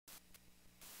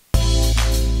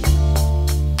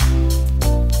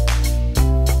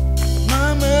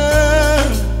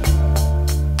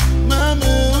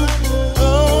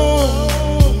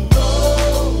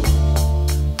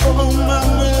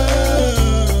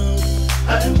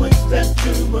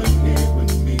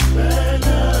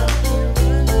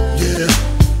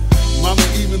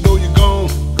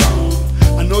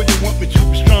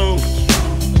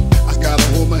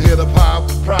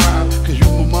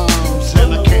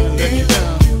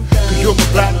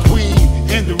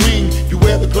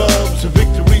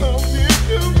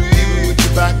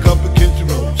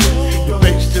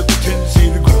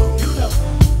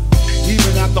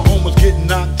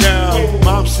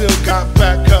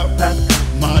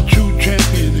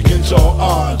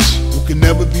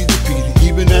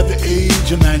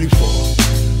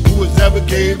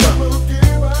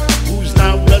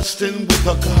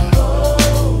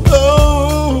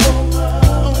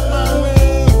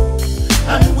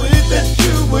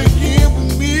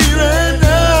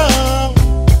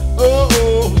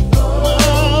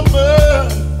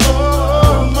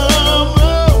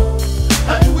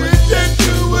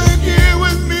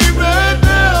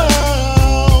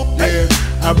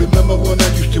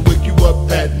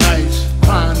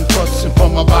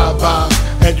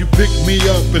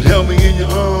up and held me in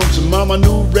your arms. And mama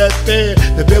knew right there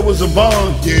that there was a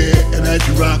bond, yeah. And as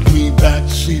you rock me back to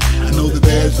sleep, I know that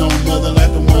there's no mother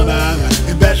like the one I got.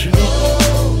 And that's unique.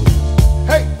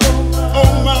 Hey,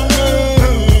 oh mama,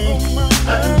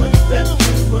 I wish that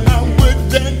you were here with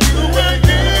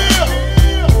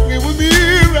me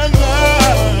right now.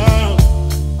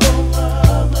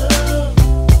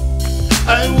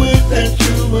 I wish that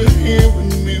you were here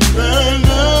with me right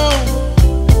now.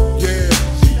 Yeah,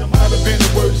 see, I might have been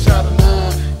the worst out of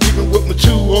 9, even with my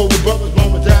 2 older brothers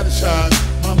on my daddy's side.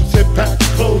 Mama said, pack your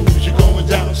clothes, you're going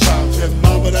down south. Said,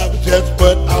 mama, that was just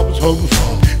what I was hoping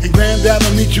for. And granddad,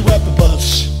 I'll meet you at the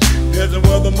bus. There's no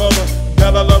other mother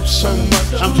that I love so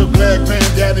much. I'm so glad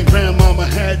granddad and grandmama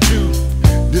had you.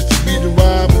 This to be the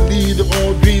why I believe that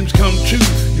all dreams come true.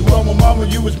 You are my mama,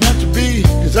 you was meant to be.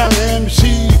 Cause I am the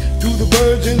seed, through the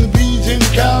birds and the bees and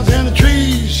the cows and the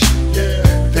trees. Yeah,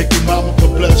 thank you mama for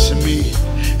blessing me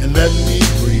and letting me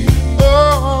breathe.